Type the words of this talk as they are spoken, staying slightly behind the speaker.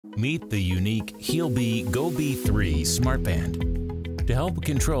Meet the unique Healbe GoBe3 smartband to help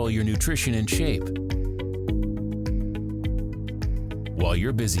control your nutrition and shape. While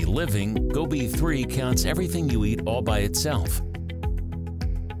you're busy living, GoBe3 counts everything you eat all by itself.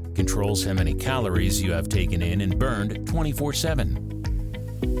 Controls how many calories you have taken in and burned 24/7.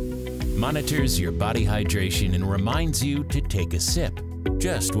 Monitors your body hydration and reminds you to take a sip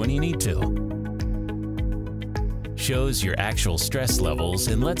just when you need to. Shows your actual stress levels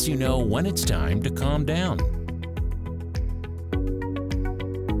and lets you know when it's time to calm down.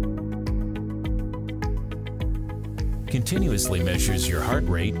 Continuously measures your heart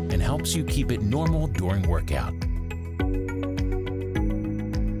rate and helps you keep it normal during workout.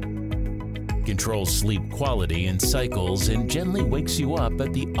 Controls sleep quality and cycles and gently wakes you up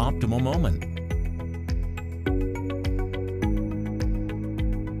at the optimal moment.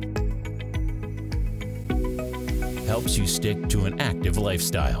 Helps you stick to an active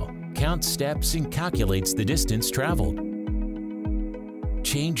lifestyle, counts steps and calculates the distance traveled.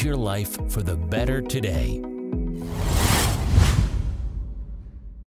 Change your life for the better today